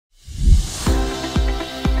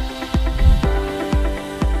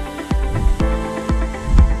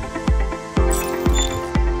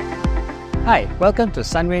Hi, welcome to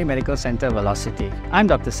Sunway Medical Center Velocity. I'm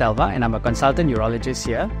Dr. Selva and I'm a consultant urologist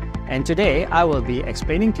here. And today I will be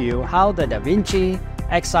explaining to you how the Vinci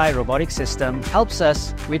Xi robotic system helps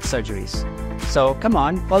us with surgeries. So come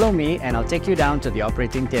on, follow me and I'll take you down to the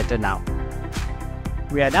operating theatre now.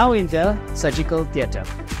 We are now in the surgical theatre.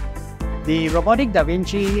 The robotic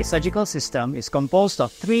Vinci Surgical System is composed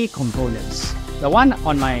of three components. The one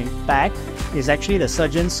on my back is actually the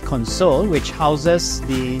surgeon's console, which houses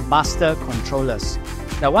the master controllers.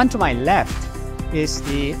 The one to my left is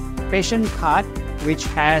the patient cart, which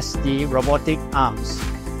has the robotic arms.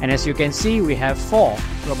 And as you can see, we have 4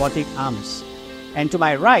 robotic arms. And to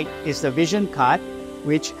my right is the vision cart,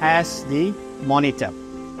 which has the monitor.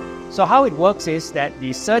 So how it works is that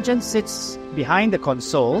the surgeon sits behind the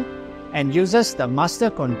console and uses the master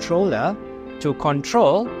controller to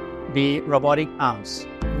control the robotic arms.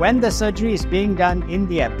 When the surgery is being done in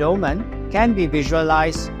the abdomen, can be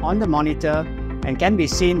visualized on the monitor and can be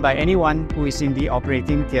seen by anyone who is in the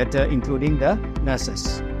operating theatre, including the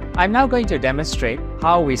nurses. I'm now going to demonstrate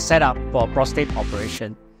how we set up for prostate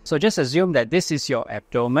operation. So just assume that this is your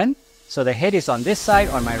abdomen. So the head is on this side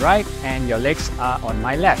on my right and your legs are on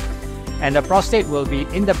my left. And the prostate will be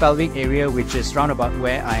in the pelvic area, which is round about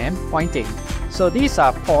where I am pointing. So these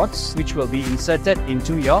are ports which will be inserted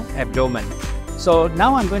into your abdomen. So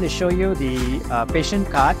now I'm going to show you the patient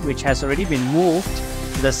cart, which has already been moved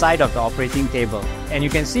to the side of the operating table. And you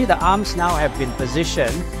can see the arms now have been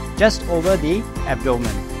positioned just over the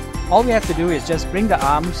abdomen. All we have to do is just bring the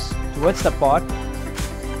arms towards the port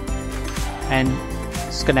and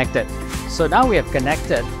it's connected. So now we have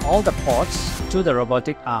connected all the ports to the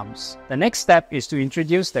robotic arms. The next step is to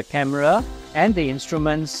introduce the camera and the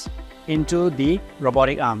instruments into the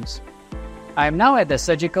robotic arms. I am now at the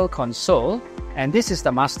surgical console and this is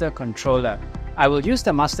the master controller. I will use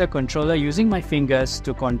the master controller using my fingers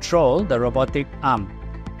to control the robotic arm.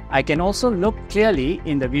 I can also look clearly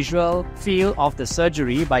in the visual field of the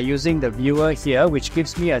surgery by using the viewer here, which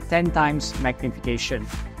gives me a 10 times magnification.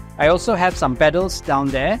 I also have some pedals down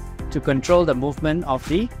there to control the movement of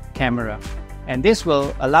the camera. And this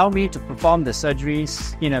will allow me to perform the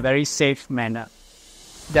surgeries in a very safe manner.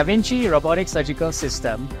 Vinci Robotic Surgical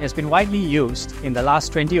System has been widely used in the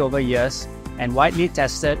last 20 over years and widely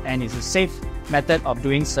tested and is a safe method of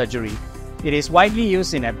doing surgery. It is widely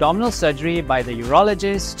used in abdominal surgery by the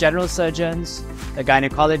urologists, general surgeons, the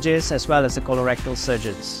gynecologists, as well as the colorectal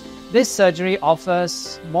surgeons. This surgery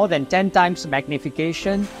offers more than 10 times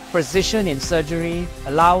magnification, precision in surgery,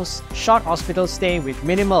 allows short hospital stay with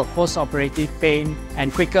minimal post-operative pain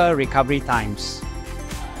and quicker recovery times.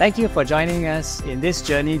 Thank you for joining us in this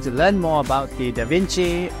journey to learn more about the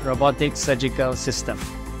Vinci Robotic Surgical System.